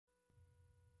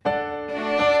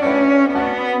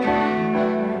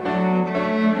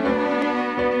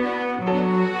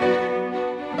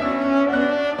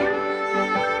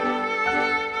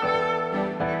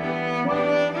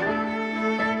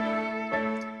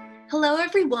Hello,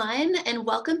 everyone, and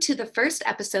welcome to the first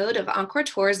episode of Encore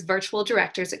Tour's Virtual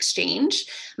Directors Exchange.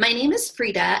 My name is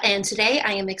Frida, and today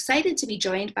I am excited to be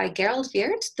joined by Gerald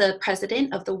Wirth, the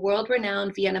president of the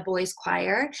world-renowned Vienna Boys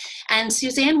Choir, and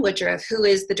Suzanne Woodruff, who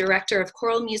is the director of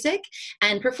choral music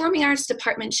and performing arts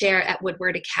department chair at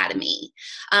Woodward Academy.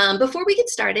 Before we get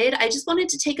started, I just wanted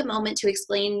to take a moment to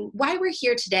explain why we're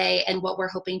here today and what we're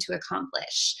hoping to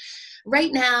accomplish.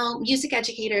 Right now, music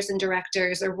educators and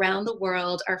directors around the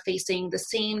world are facing the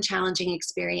same challenging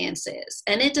experiences.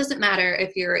 And it doesn't matter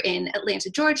if you're in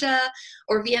Atlanta, Georgia,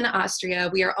 or Vienna, Austria,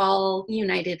 we are all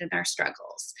united in our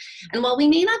struggles. And while we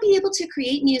may not be able to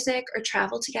create music or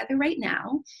travel together right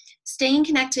now, staying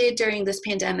connected during this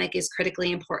pandemic is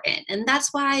critically important. And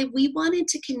that's why we wanted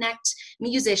to connect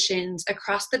musicians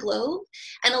across the globe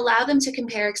and allow them to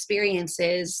compare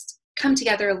experiences, come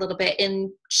together a little bit and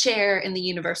share in the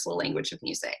universal language of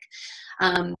music.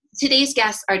 Today's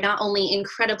guests are not only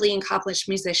incredibly accomplished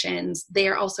musicians, they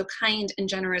are also kind and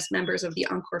generous members of the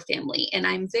Encore family. And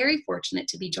I'm very fortunate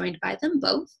to be joined by them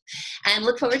both and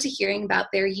look forward to hearing about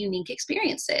their unique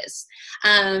experiences.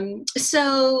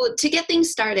 So to get things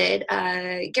started,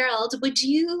 Gerald, would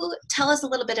you tell us a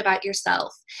little bit about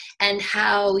yourself and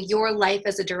how your life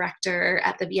as a director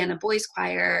at the Vienna Boys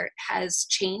Choir has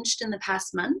changed in the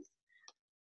past month?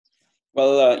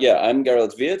 Well, I'm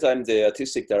Gerald Wirth. I'm the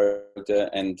artistic director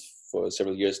and for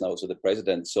several years now also the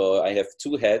president. So I have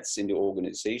two heads in the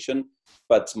organization,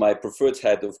 but my preferred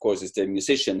head, of course, is the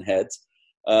musician head.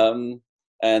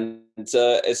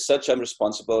 As such, I'm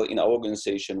responsible in our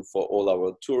organization for all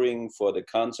our touring, for the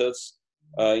concerts.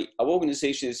 Our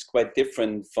organization is quite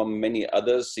different from many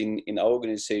others. In our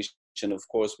organization, of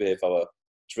course, we have our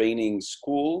training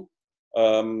school,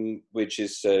 which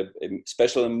is a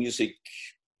special music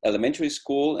elementary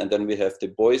school, and then we have the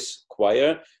boys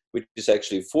choir, which is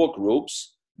actually four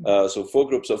groups. So four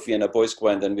groups of Vienna Boys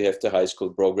Choir, and then we have the high school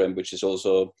program, which is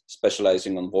also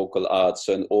specializing on vocal arts.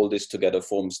 And all this together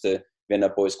forms the Vienna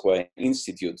Boys Choir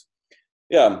Institute.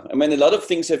 Yeah, I mean, a lot of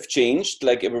things have changed,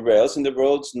 like everywhere else in the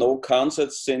world. No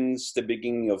concerts since the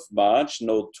beginning of March,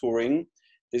 no touring.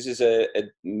 This is a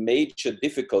major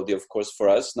difficulty, of course, for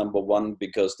us. Number one,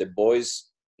 because the boys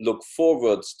look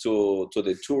forward to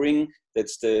the touring.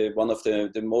 That's one of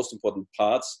the most important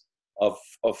parts of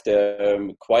their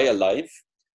choir life.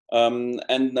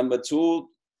 And number two,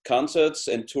 concerts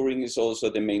and touring is also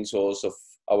the main source of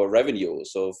our revenue.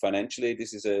 So financially,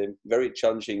 this is a very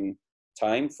challenging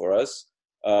time for us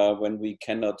when we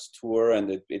cannot tour,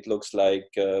 and it looks like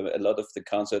a lot of the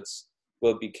concerts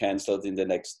will be canceled in the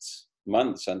next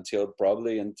months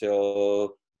probably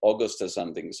until August or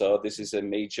something. So this is a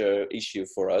major issue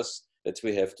for us that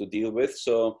we have to deal with.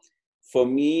 So for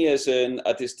me as an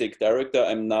artistic director,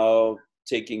 I'm now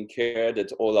taking care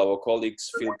that all our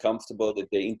colleagues feel comfortable, that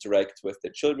they interact with the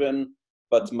children.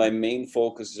 But my main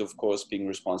focus is, of course, being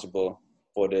responsible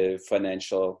for the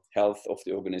financial health of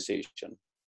the organization.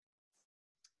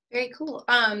 Very cool.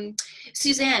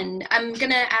 Suzanne, I'm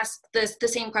going to ask the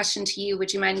same question to you.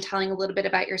 Would you mind telling a little bit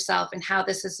about yourself and how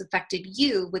this has affected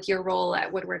you with your role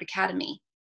at Woodward Academy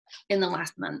in the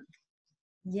last month?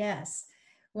 Yes.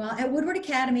 Well, at Woodward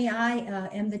Academy, I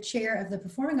am the chair of the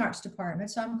Performing Arts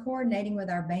Department. So I'm coordinating with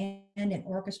our band and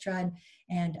orchestra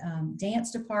and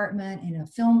dance department and a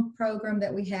film program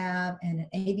that we have and an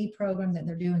AV program that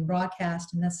they're doing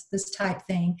broadcast and this type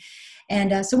thing.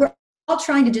 And so we're all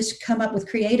trying to just come up with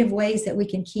creative ways that we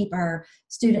can keep our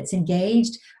students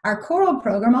engaged. Our choral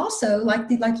program also, like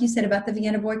you said about the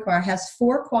Vienna Boy Choir, has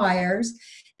four choirs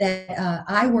that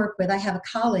I work with. I have a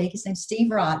colleague, his name's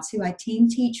Steve Rotz, who I team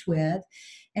teach with.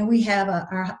 And we have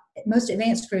our most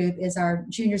advanced group is our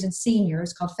juniors and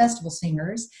seniors called Festival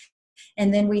Singers.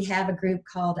 And then we have a group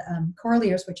called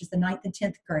Choraliers, which is the 9th and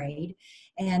 10th grade.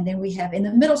 And then we have in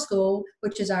the middle school,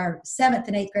 which is our 7th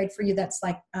and 8th grade for you, that's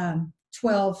like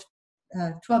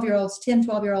 12-year-olds, 10,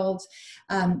 12-year-olds.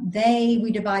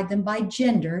 We divide them by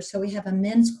gender. So we have a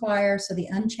men's choir, so the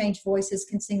unchanged voices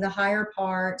can sing the higher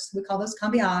parts. We call those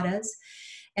cambiadas.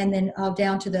 And then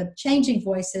down to the changing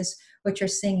voices, which are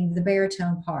singing the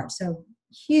baritone part. So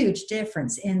huge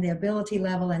difference in the ability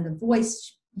level and the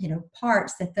voice,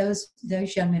 parts that those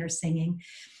young men are singing.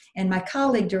 And my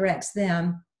colleague directs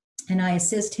them, and I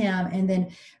assist him. And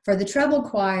then for the treble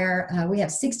choir, we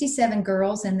have 67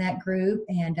 girls in that group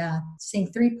and sing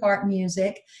 3-part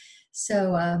music.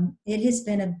 So it has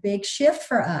been a big shift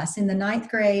for us. In the 9th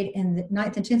grade and the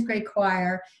 9th and 10th grade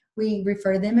choir, we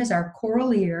refer to them as our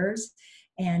choraliers.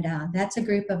 And that's a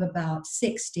group of about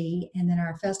 60. And then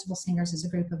our festival singers is a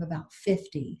group of about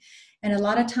 50. And a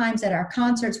lot of times at our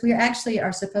concerts, we actually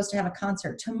are supposed to have a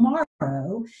concert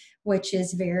tomorrow, which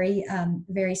is very,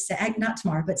 very sad, not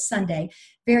tomorrow, but Sunday,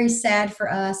 very sad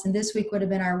for us. And this week would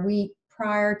have been our week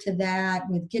prior to that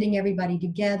with getting everybody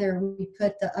together. We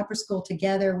put the upper school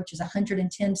together, which is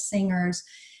 110 singers,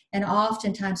 and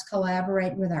oftentimes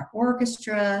collaborate with our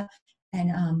orchestra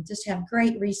and just have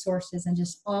great resources, and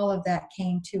just all of that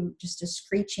came to just a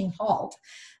screeching halt.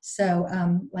 So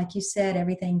like you said,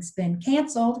 everything's been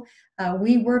canceled.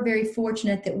 We were very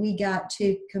fortunate that we got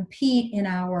to compete in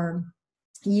our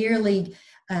yearly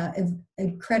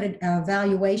credit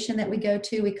evaluation that we go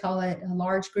to. We call it a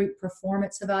large group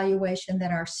performance evaluation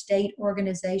that our state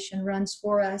organization runs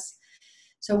for us.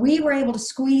 So we were able to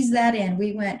squeeze that in.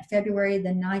 We went February the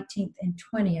 19th and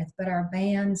 20th, but our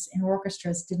bands and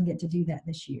orchestras didn't get to do that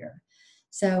this year.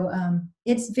 So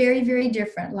it's very, very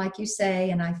different, like you say,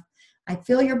 and I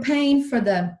feel your pain for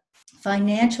the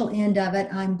financial end of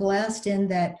it. I'm blessed in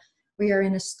that we are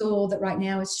in a school that right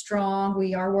now is strong.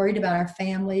 We are worried about our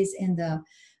families and the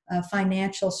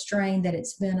financial strain that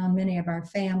it's been on many of our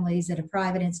families at a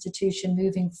private institution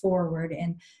moving forward.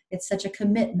 And it's such a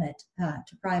commitment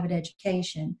to private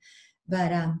education.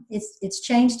 But it's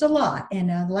changed a lot. And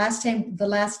the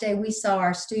last day we saw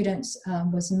our students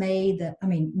was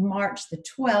March the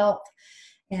 12th.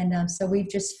 And so we've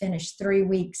just finished 3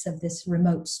 weeks of this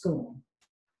remote school.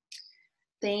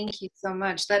 Thank you so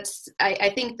much. I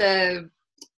think the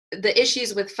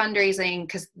issues with fundraising,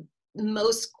 because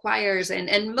most choirs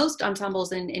and most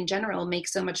ensembles in general make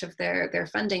so much of their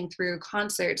funding through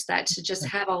concerts, that to just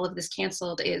have all of this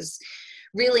canceled is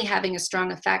really having a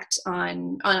strong effect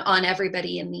on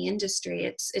everybody in the industry.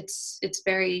 It's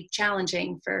very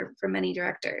challenging for many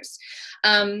directors.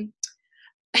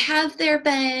 Have there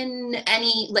been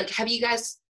any, have you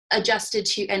guys adjusted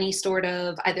to any sort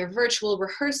of either virtual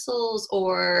rehearsals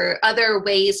or other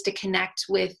ways to connect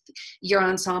with your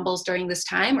ensembles during this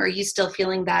time? Are you still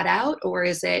feeling that out, or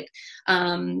is it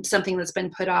something that's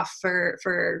been put off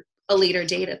for a later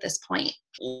date at this point?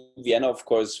 In Vienna, of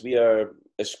course, we are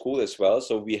a school as well,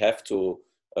 so we have to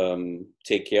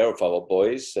take care of our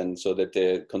boys, and so that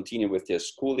they continue with their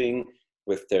schooling,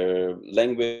 with their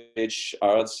language,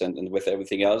 arts, and with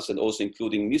everything else, and also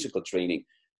including musical training.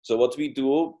 So what we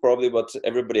do, probably what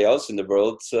everybody else in the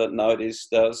world nowadays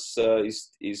does,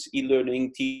 is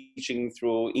e-learning, teaching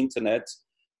through internet.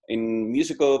 In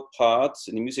musical parts,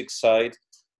 in the music side,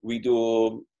 we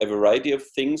do a variety of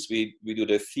things. We do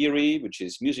the theory, which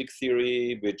is music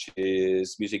theory, which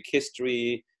is music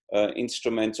history,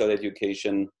 instrumental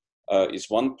education is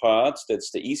one part. That's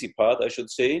the easy part, I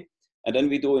should say. And then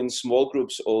we do in small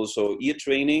groups also ear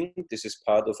training. This is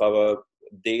part of our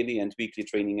daily and weekly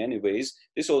training anyways.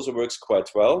 This also works quite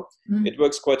well. It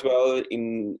works quite well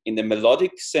in the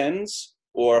melodic sense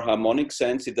or harmonic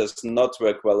sense. It does not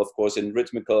work well, of course, in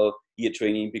rhythmical ear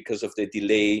training because of the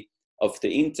delay of the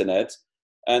internet.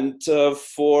 And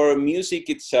for music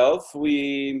itself,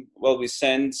 we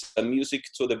send music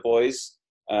to the boys,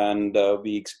 and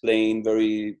we explain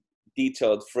very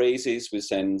detailed phrases. We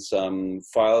send some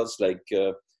files like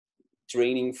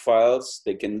training files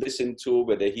they can listen to,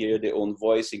 where they hear their own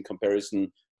voice in comparison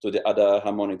to the other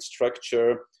harmonic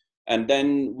structure. And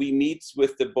then we meet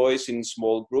with the boys in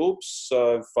small groups,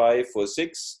 5 or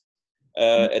 6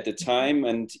 at a time,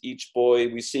 and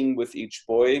we sing with each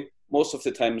boy, most of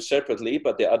the time separately,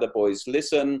 but the other boys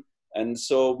listen. And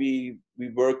so we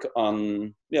work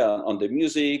on the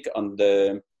music, on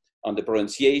the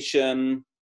pronunciation.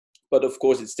 But of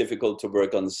course, it's difficult to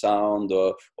work on sound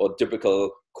or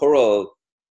typical choral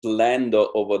blend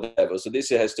or whatever. So this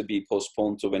has to be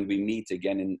postponed to when we meet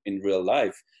again in real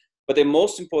life. But the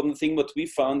most important thing, what we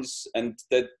found is, and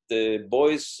that the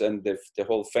boys and the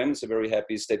whole families are very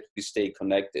happy, is that we stay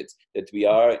connected, that we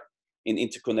are in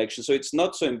interconnection. So it's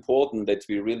not so important that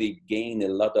we really gain a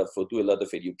lot of or do a lot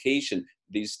of education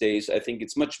these days. I think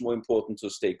it's much more important to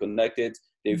stay connected.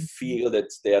 They feel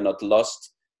that they are not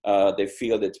lost. They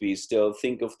feel that we still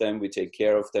think of them, we take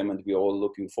care of them, and we're all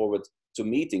looking forward to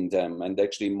meeting them. And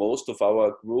actually most of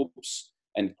our groups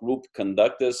and group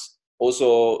conductors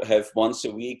also have once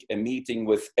a week a meeting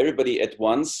with everybody at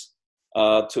once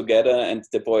together, and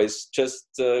the boys just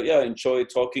enjoy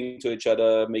talking to each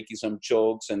other, making some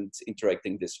jokes and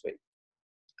interacting this way.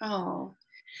 Oh,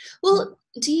 well,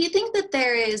 do you think that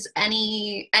there is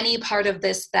any part of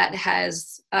this that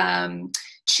has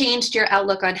changed your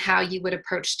outlook on how you would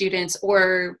approach students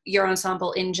or your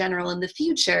ensemble in general in the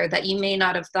future that you may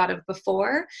not have thought of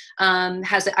before?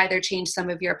 Has it either changed some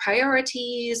of your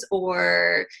priorities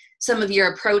or some of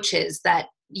your approaches that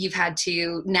you've had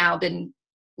to now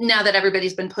that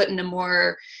everybody's been put in a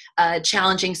more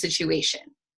challenging situation?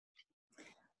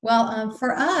 Well,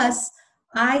 for us,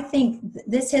 I think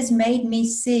this has made me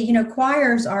see, you know,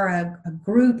 choirs are a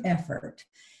group effort.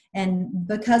 And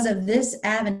because of this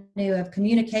avenue of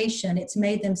communication, it's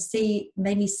made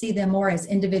me see them more as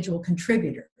individual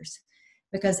contributors,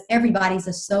 because everybody's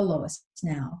a soloist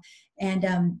now.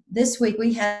 And this week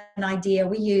we had an idea.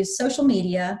 We use social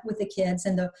media with the kids,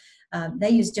 and they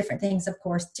use different things, of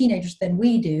course, teenagers, than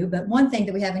we do. But one thing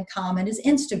that we have in common is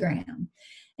Instagram.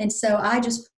 And so I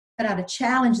just put out a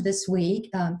challenge this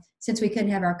week. Since we couldn't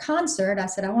have our concert, I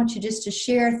said, I want you just to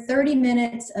share 30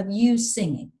 minutes of you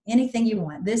singing, anything you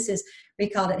want. We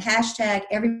called it hashtag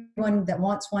everyone that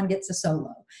wants one gets a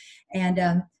solo.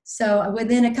 And so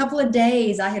within a couple of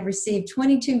days, I had received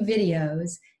 22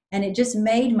 videos, and it just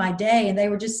made my day. And they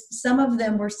were some of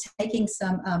them were taking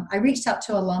I reached out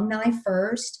to alumni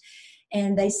first,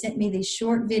 and they sent me these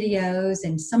short videos,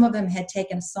 and some of them had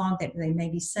taken a song that they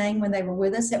maybe sang when they were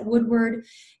with us at Woodward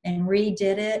and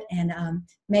redid it and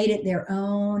made it their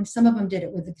own. Some of them did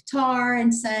it with the guitar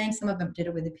and sang. Some of them did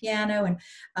it with the piano. And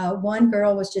one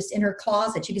girl was just in her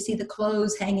closet. You could see the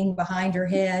clothes hanging behind her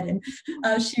head. And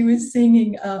she was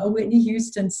singing a Whitney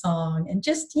Houston song. And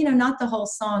just, you know, not the whole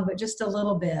song, but just a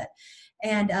little bit.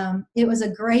 And it was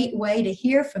a great way to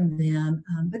hear from them.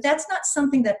 But that's not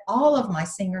something that all of my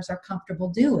singers are comfortable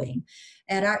doing.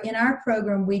 In our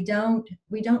program, we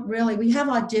have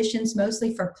auditions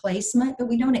mostly for placement, but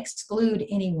we don't exclude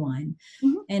anyone.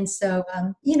 Mm-hmm. And so,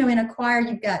 you know, in a choir,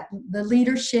 you've got the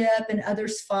leadership and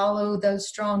others follow those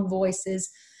strong voices.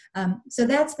 So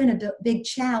that's been a big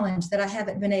challenge, that I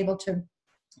haven't been able to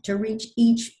reach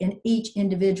each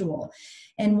individual.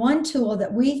 And one tool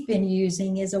that we've been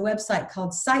using is a website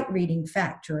called Sight Reading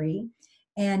Factory.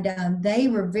 And they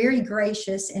were very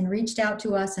gracious and reached out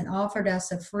to us and offered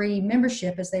us a free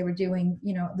membership, as they were doing,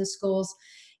 you know, the schools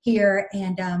here.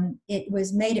 And it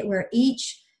was made it where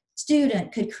each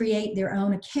student could create their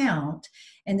own account,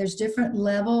 and there's different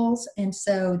levels. And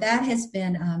so that has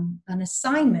been an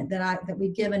assignment that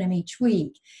we've given them each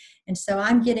week. And so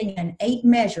I'm getting an 8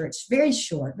 measure. It's very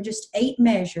short, but just 8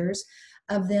 measures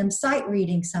of them sight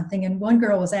reading something. And one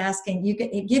girl was asking,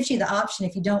 it gives you the option,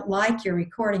 if you don't like your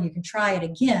recording, you can try it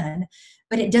again,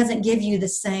 but it doesn't give you the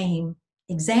same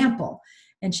example.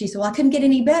 And she said, well, I couldn't get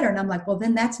any better. And I'm like, well,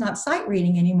 then that's not sight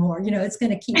reading anymore. You know, it's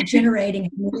going to keep generating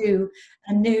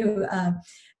a new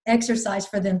exercise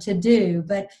for them to do.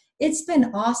 But it's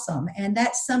been awesome. And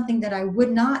that's something that I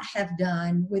would not have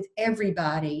done with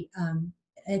everybody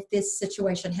if this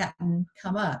situation hadn't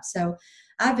come up. So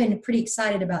I've been pretty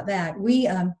excited about that. We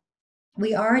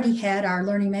already had our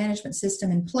learning management system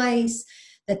in place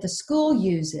that the school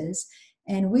uses,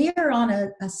 and we are on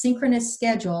a synchronous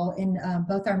schedule in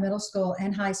both our middle school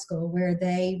and high school, where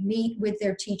they meet with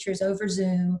their teachers over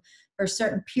Zoom for a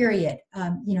certain period,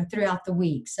 you know, throughout the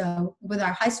week. So with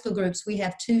our high school groups, we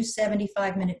have 2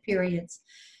 75-minute periods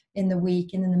in the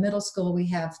week, and in the middle school, we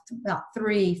have about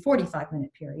 3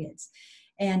 45-minute periods.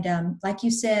 And like you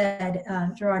said,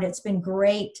 Gerard, it's been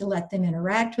great to let them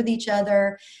interact with each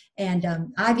other. And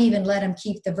I've even let them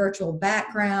keep the virtual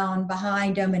background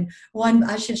behind them. And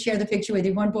I should share the picture with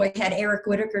you. One boy had Eric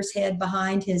Whitaker's head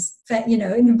behind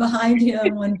behind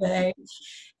him one day.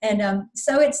 And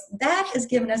so that has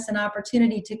given us an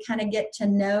opportunity to kind of get to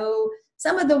know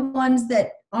some of the ones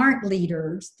that aren't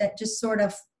leaders, that just sort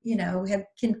of, you know,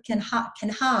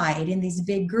 can hide in these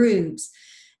big groups.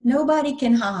 Nobody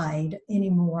can hide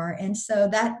anymore. And so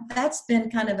that's been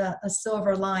kind of a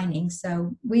silver lining.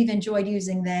 So we've enjoyed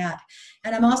using that.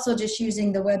 And I'm also just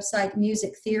using the website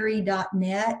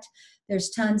musictheory.net. There's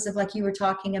tons of, like you were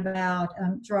talking about,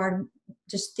 Gerard,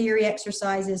 just theory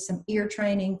exercises, some ear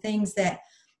training, things that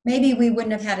maybe we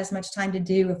wouldn't have had as much time to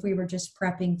do if we were just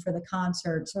prepping for the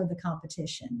concerts or the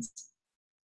competitions.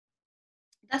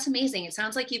 That's amazing. It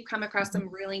sounds like you've come across some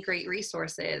really great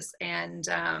resources. And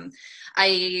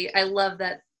I love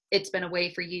that it's been a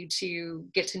way for you to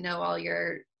get to know all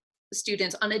your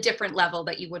students on a different level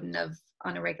that you wouldn't have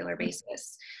on a regular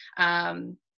basis.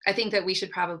 I think that we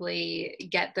should probably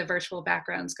get the virtual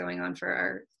backgrounds going on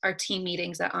for our team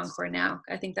meetings at Encore now.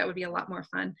 I think that would be a lot more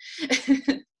fun.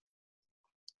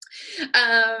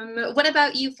 What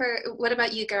about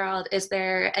you, Gerald? Is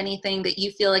there anything that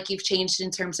you feel like you've changed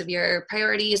in terms of your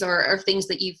priorities, or things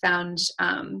that you found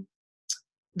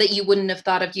that you wouldn't have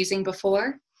thought of using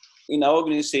before? In our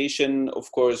organization,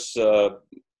 of course,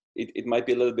 it might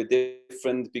be a little bit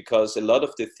different, because a lot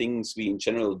of the things we in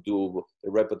general do,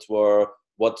 the repertoire,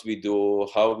 what we do,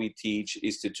 how we teach,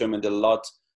 is determined a lot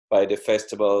by the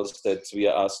festivals that we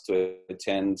are asked to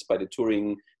attend, by the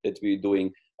touring that we're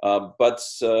doing. But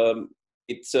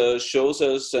it shows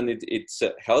us, and it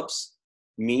helps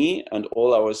me and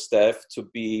all our staff to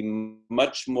be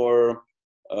much more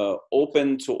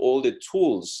open to all the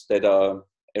tools that are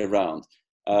around.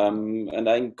 And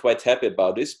I'm quite happy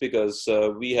about this, because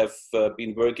we have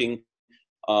been working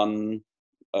on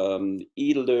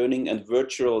e-learning and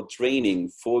virtual training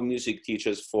for music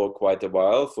teachers for quite a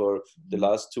while, for the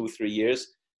last 2-3 years.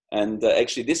 And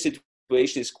actually this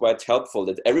situation is quite helpful,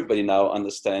 that everybody now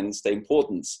understands the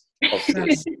importance of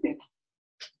this.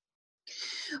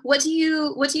 What do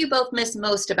you both miss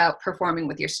most about performing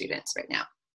with your students right now?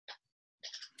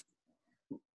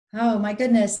 Oh my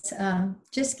goodness,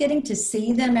 just getting to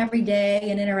see them every day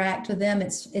and interact with them.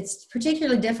 It's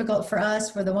particularly difficult for us,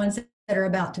 for the ones that are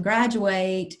about to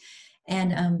graduate.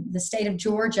 And the state of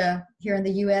Georgia here in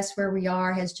the U.S. where we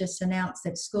are has just announced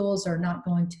that schools are not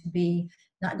going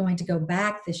to go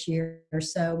back this year.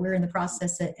 So we're in the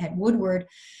process at Woodward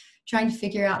trying to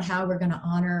figure out how we're going to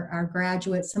honor our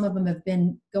graduates. Some of them have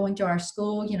been going to our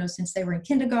school, since they were in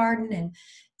kindergarten, and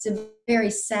it's a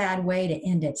very sad way to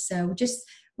end it. So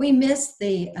we miss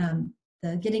the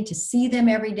getting to see them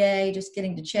every day, just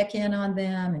getting to check in on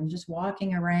them, and just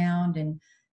walking around, and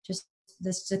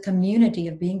just the community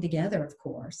of being together, of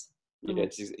course. Yeah,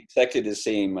 it's exactly the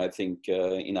same, I think,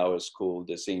 in our school,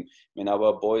 the same. I mean,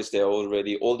 our boys, they're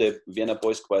already, all the Vienna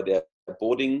Boys Choir, they're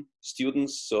boarding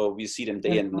students, so we see them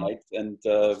day and night. And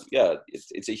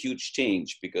it's a huge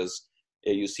change, because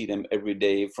you see them every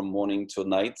day from morning to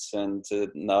night. And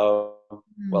now,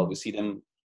 well, we see them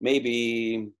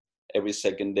maybe every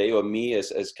second day, or me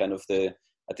as kind of the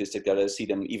artistic director, I see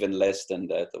them even less than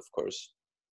that, of course.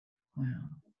 Wow.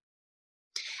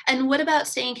 And what about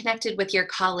staying connected with your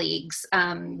colleagues,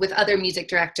 with other music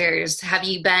directors? Have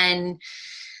you been,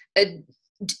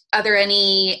 are there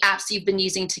any apps you've been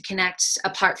using to connect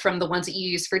apart from the ones that you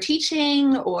use for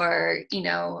teaching, or,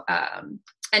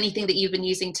 anything that you've been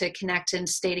using to connect and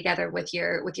stay together with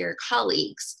your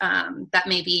colleagues that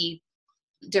may be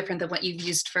different than what you've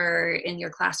used in your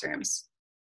classrooms?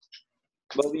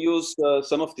 Well, we use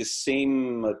some of the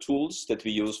same tools that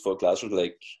we use for classrooms,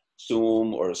 like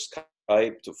Zoom or Skype,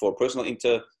 for personal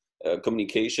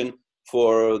communication,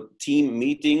 for team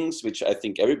meetings, which I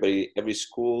think every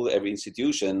school, every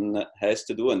institution has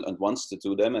to do and wants to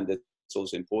do them, and that's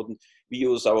also important. We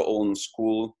use our own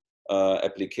school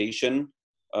application,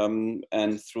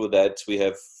 and through that we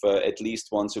have at least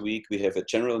once a week, we have a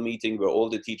general meeting where all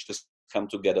the teachers come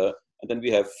together, and then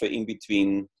we have in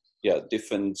between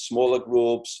different smaller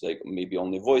groups, like maybe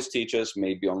only voice teachers,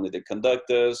 maybe only the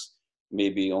conductors,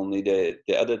 maybe only the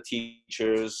other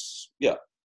teachers. Yeah,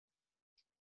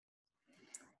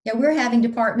 we're having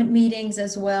department meetings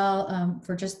as well,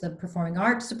 for just the performing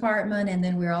arts department. And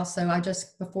then we're also,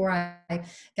 before I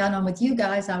got on with you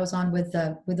guys, I was on with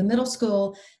the middle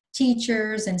school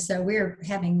teachers. And so we're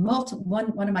having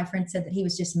one of my friends said that he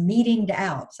was just meetinged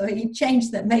out. So he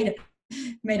changed that, made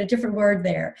a different word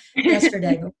there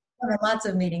yesterday. But lots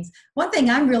of meetings. One thing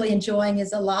I'm really enjoying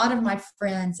is a lot of my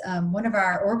friends, one of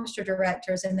our orchestra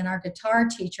directors and then our guitar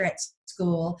teacher at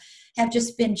school have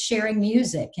just been sharing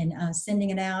music and sending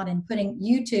it out, and putting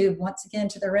YouTube once again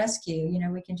to the rescue.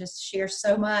 We can just share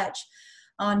so much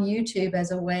on YouTube as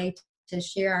a way to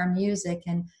share our music.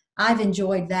 And I've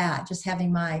enjoyed that, just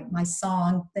having my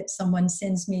song that someone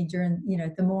sends me during,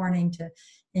 the morning to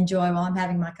enjoy while I'm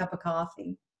having my cup of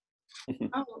coffee.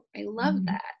 Oh, I love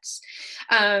that.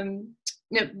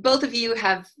 Both of you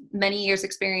have many years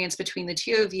experience between the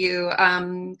two of you.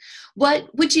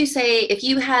 What would you say, if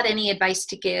you had any advice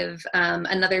to give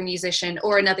another musician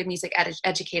or another music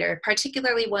educator,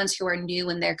 particularly ones who are new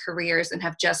in their careers and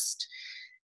have just,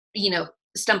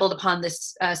 stumbled upon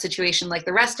this situation like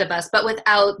the rest of us, but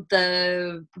without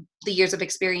the years of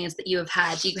experience that you have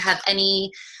had? Do you have any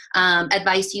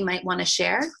advice you might want to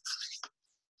share?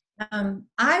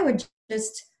 I would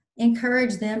just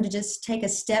encourage them to just take a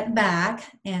step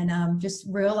back and just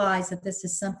realize that this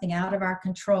is something out of our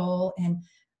control, and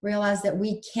realize that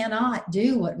we cannot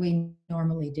do what we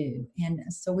normally do. And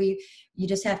so you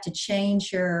just have to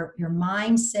change your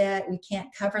mindset. We can't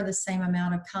cover the same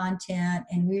amount of content,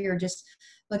 and we are just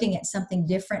looking at something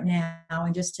different now,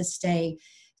 and just to stay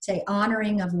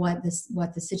honoring of what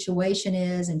the situation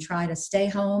is, and try to stay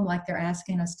home like they're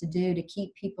asking us to do, to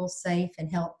keep people safe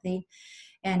and healthy.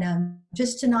 And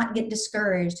just to not get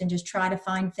discouraged, and just try to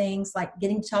find things like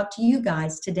getting to talk to you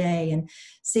guys today, and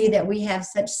see that we have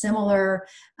such similar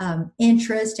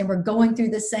interest, and we're going through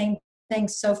the same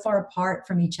things so far apart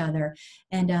from each other.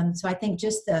 And so I think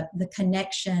just the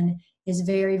connection is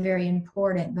very, very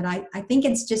important. But I think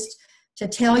it's just to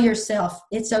tell yourself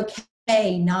it's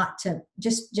okay not to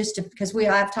just to, because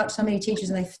I've talked to so many teachers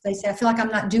and they say, I feel like I'm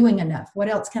not doing enough. What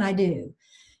else can I do?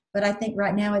 But I think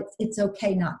right now it's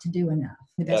okay not to do enough.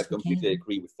 I completely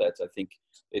agree with that. I think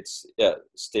it's,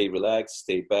 stay relaxed,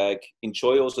 stay back,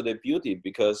 enjoy also the beauty,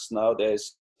 because now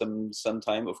there's some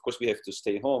time. Of course, we have to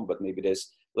stay home, but maybe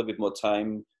there's a little bit more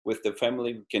time with the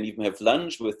family. We can even have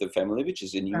lunch with the family, which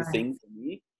is a new thing for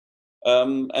me.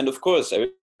 And of course,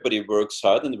 everybody works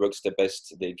hard and works the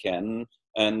best they can.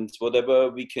 And whatever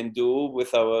we can do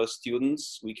with our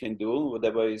students, we can do.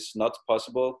 Whatever is not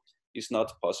possible is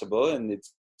not possible. And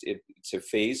it's a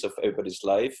phase of everybody's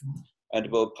life, and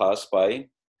it will pass by.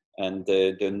 And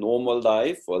the normal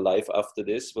life, or life after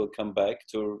this, will come back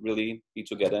to really be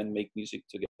together and make music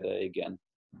together again.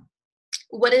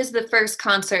 What is the first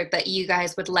concert that you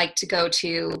guys would like to go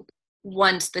to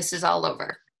once this is all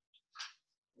over?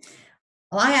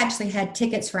 Well, I actually had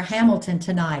tickets for Hamilton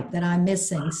tonight that I'm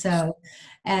missing. So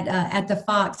at the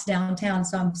Fox downtown.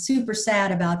 So I'm super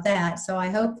sad about that. So I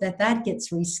hope that gets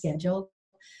rescheduled.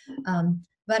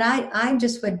 But I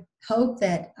just would hope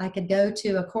that I could go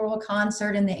to a choral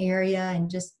concert in the area and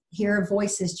just hear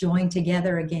voices join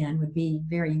together again would be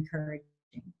very encouraging.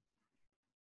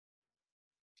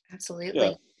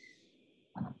 Absolutely.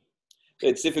 Yeah.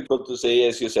 It's difficult to say,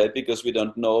 as you said, because we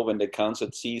don't know when the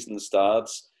concert season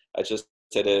starts. I just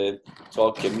had a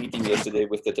meeting yesterday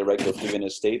with the director of the Vienna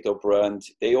State Opera, and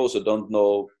they also don't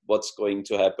know what's going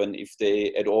to happen, if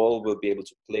they at all will be able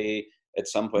to play at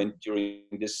some point during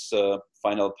this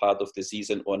final part of the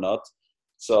season or not.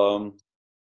 So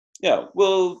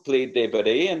we'll play day by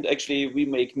day, and actually we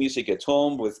make music at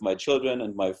home with my children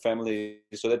and my family,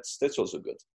 so that's also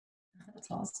good.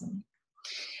 That's awesome.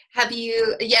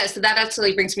 So that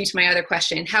actually brings me to my other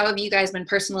question. How have you guys been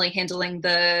personally handling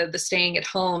the staying at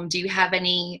home? Do you have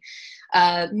any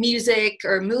music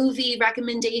or movie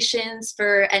recommendations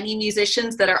for any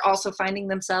musicians that are also finding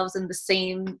themselves in the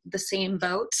same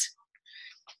boat?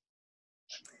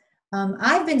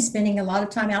 I've been spending a lot of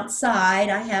time outside.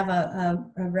 I have a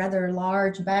rather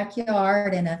large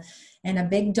backyard and a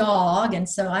big dog, and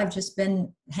so I've just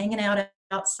been hanging out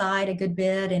outside a good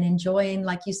bit and enjoying,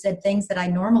 like you said, things that I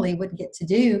normally wouldn't get to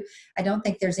do. I don't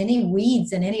think there's any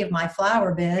weeds in any of my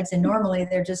flower beds, and normally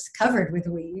they're just covered with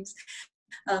weeds.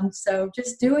 So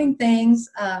just doing things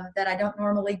that I don't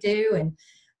normally do,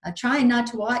 and trying not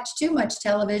to watch too much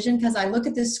television because I look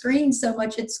at the screen so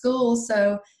much at school.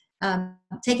 So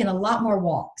taking a lot more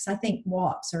walks. I think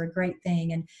walks are a great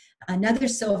thing. And another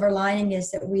silver lining is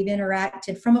that we've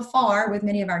interacted from afar with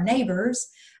many of our neighbors.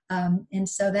 And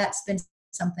so that's been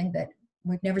something that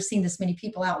we've never seen this many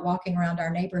people out walking around our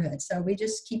neighborhood. So we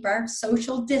just keep our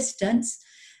social distance.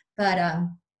 But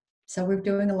so we're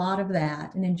doing a lot of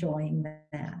that and enjoying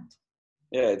that.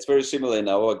 Yeah, it's very similar in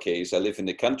our case. I live in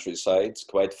the countryside,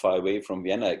 quite far away from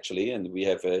Vienna, actually. And we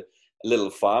have a little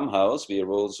farmhouse. We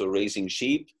are also raising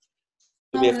sheep.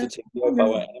 So we have to take care of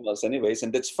our animals anyways.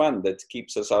 And that's fun. That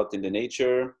keeps us out in the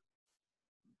nature.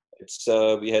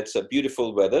 We had some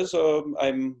beautiful weather, so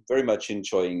I'm very much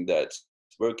enjoying that.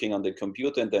 Working on the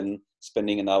computer and then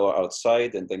spending an hour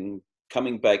outside and then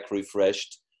coming back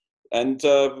refreshed. And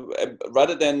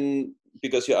rather than,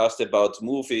 because you asked about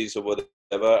movies or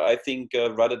whatever, I think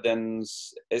rather than,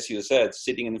 as you said,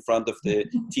 sitting in front of the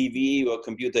TV or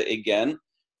computer again,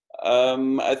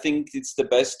 I think it's the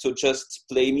best to just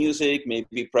play music,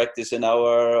 maybe practice an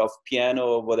hour of piano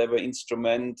or whatever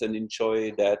instrument and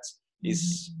enjoy that.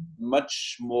 Is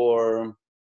much more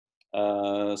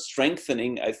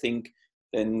strengthening, I think,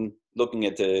 than looking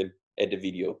at the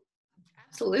video.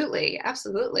 Absolutely.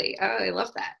 Oh, I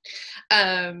love that.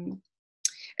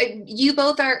 You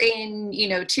both are in,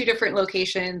 two different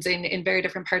locations in very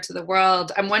different parts of the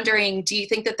world. I'm wondering, do you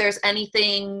think that there's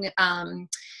anything,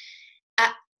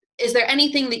 is there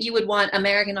anything that you would want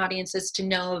American audiences to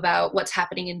know about what's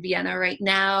happening in Vienna right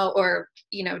now, or,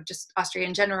 just Austria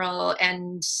in general?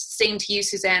 And same to you,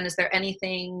 Suzanne, is there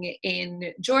anything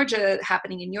in Georgia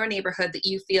happening in your neighborhood that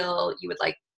you feel you would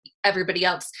like everybody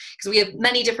else? Because we have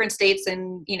many different states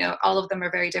and, all of them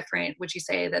are very different. Would you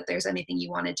say that there's anything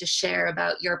you wanted to share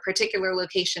about your particular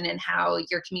location and how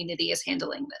your community is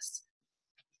handling this?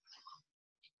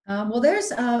 Well,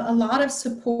 there's a lot of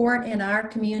support in our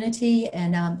community,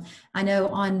 and I know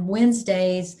on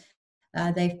Wednesdays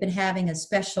they've been having a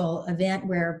special event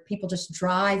where people just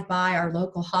drive by our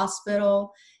local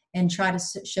hospital and try to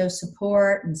show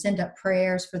support and send up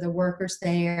prayers for the workers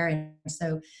there. And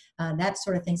so that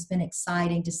sort of thing's been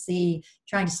exciting to see,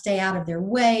 trying to stay out of their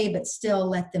way, but still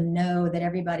let them know that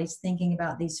everybody's thinking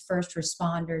about these first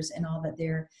responders and all that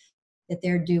they're that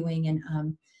they're doing.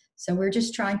 And so we're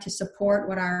just trying to support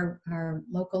what our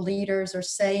local leaders are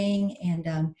saying,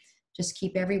 and just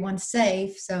keep everyone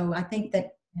safe. So I think that,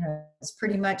 you know, it's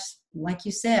pretty much, like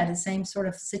you said, the same sort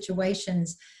of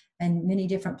situations in many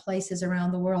different places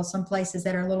around the world. Some places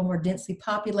that are a little more densely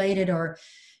populated or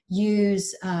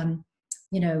use,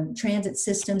 you know, transit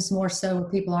systems more so where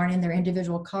people aren't in their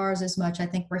individual cars as much. I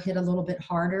think we're hit a little bit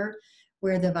harder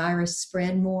where the virus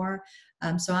spread more.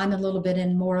 So I'm a little bit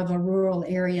in more of a rural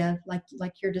area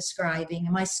like you're describing.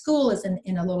 And my school is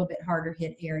in a little bit harder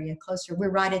hit area, closer.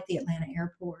 We're right at the Atlanta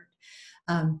airport.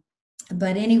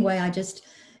 But anyway, I just,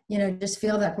 you know, just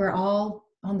feel that we're all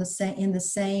on in the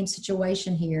same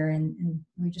situation here, and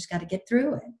we just got to get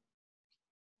through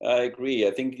it. I agree.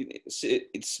 I think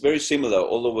it's very similar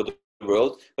all over the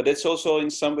world, but it's also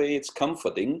in some way it's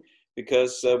comforting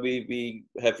because we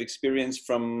have experience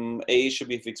from Asia,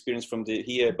 we've experience from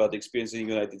here about experience in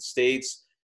the United States,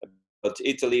 but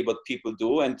Italy, what people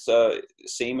do, and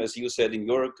same as you said in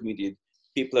your community,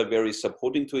 people are very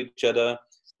supporting to each other.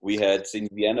 We had in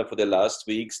Vienna for the last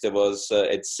weeks, there was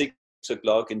at 6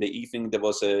 o'clock in the evening, there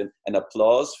was an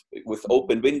applause with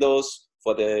open windows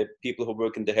for the people who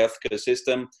work in the healthcare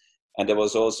system. And there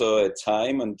was also a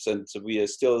time, and we are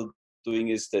still doing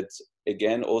is that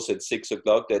again, also at 6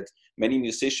 o'clock, that many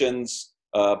musicians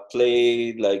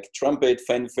play like trumpet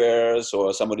fanfares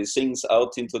or somebody sings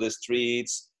out into the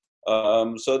streets.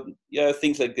 So yeah,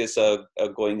 things like this are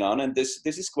going on. And this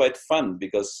is quite fun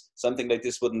because something like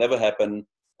this would never happen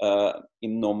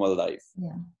in normal life.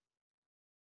 Yeah.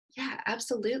 Yeah,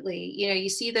 absolutely. You know, you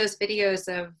see those videos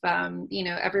of, you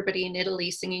know, everybody in Italy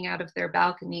singing out of their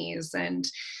balconies, and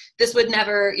this would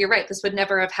never, you're right, this would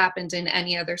never have happened in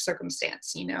any other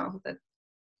circumstance, you know, that,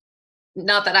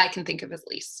 not that I can think of at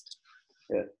least.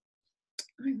 Yeah.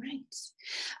 All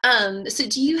right. So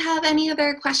do you have any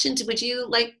other questions? Would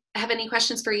you have any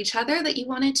questions for each other that you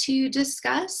wanted to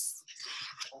discuss?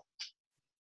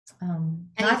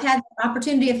 I've had the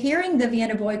opportunity of hearing the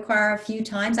Vienna Boys Choir a few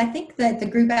times. I think that the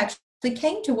group actually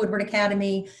came to Woodward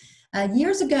Academy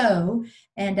years ago,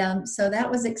 and so that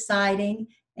was exciting.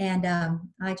 And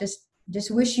I just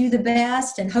wish you the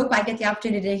best and hope I get the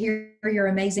opportunity to hear your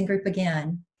amazing group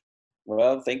again.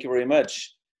 Well, thank you very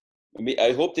much.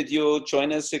 I hope that you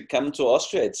join us and come to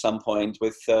Austria at some point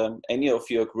with any of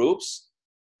your groups.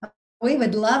 We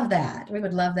would love that. We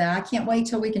would love that. I can't wait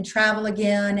till we can travel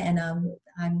again. And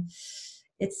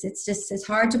it's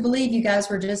hard to believe you guys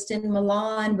were just in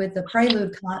Milan with the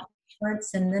Prelude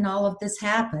conference, and then all of this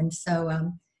happened.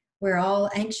 So we're all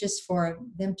anxious for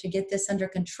them to get this under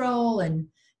control and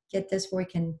get this where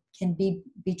we can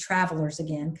be travelers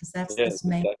again, because that's this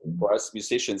main. Exactly. For us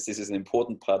musicians, this is an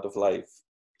important part of life.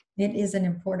 It is an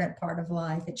important part of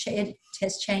life. It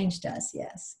has changed us.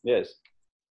 Yes. Yes.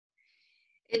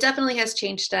 It definitely has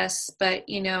changed us, but,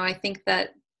 you know, I think that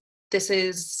this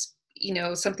is, you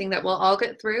know, something that we'll all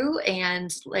get through,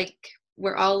 and like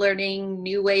we're all learning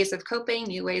new ways of coping,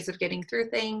 new ways of getting through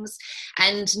things,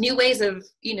 and new ways of,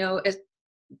 you know,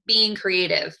 being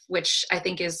creative, which I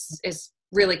think is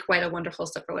really quite a wonderful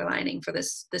silver lining for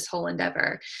this whole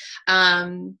endeavor.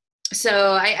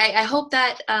 So I hope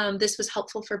that this was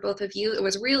helpful for both of you. It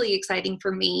was really exciting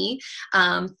for me.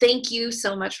 Thank you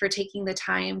so much for taking the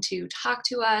time to talk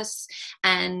to us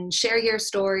and share your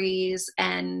stories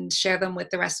and share them with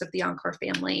the rest of the Encore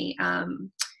family.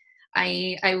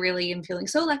 I really am feeling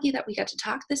so lucky that we got to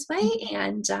talk this way,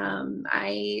 and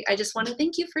I just want to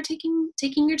thank you for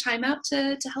taking your time out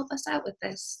to help us out with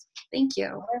this. Thank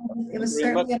you. It was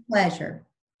certainly a pleasure.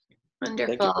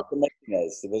 Wonderful. Thank you for connecting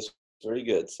us. It was very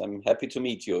good. I'm happy to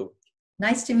meet you.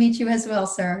 Nice to meet you as well,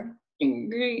 sir.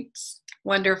 Great.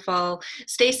 Wonderful.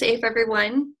 Stay safe,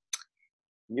 everyone.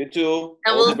 You too.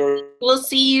 And we'll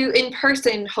see you in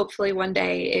person, hopefully one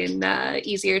day in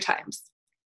easier times.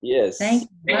 Yes. Thank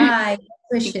you. Bye.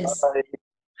 Wishes.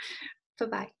 Bye.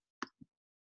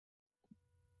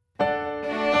 Bye-bye.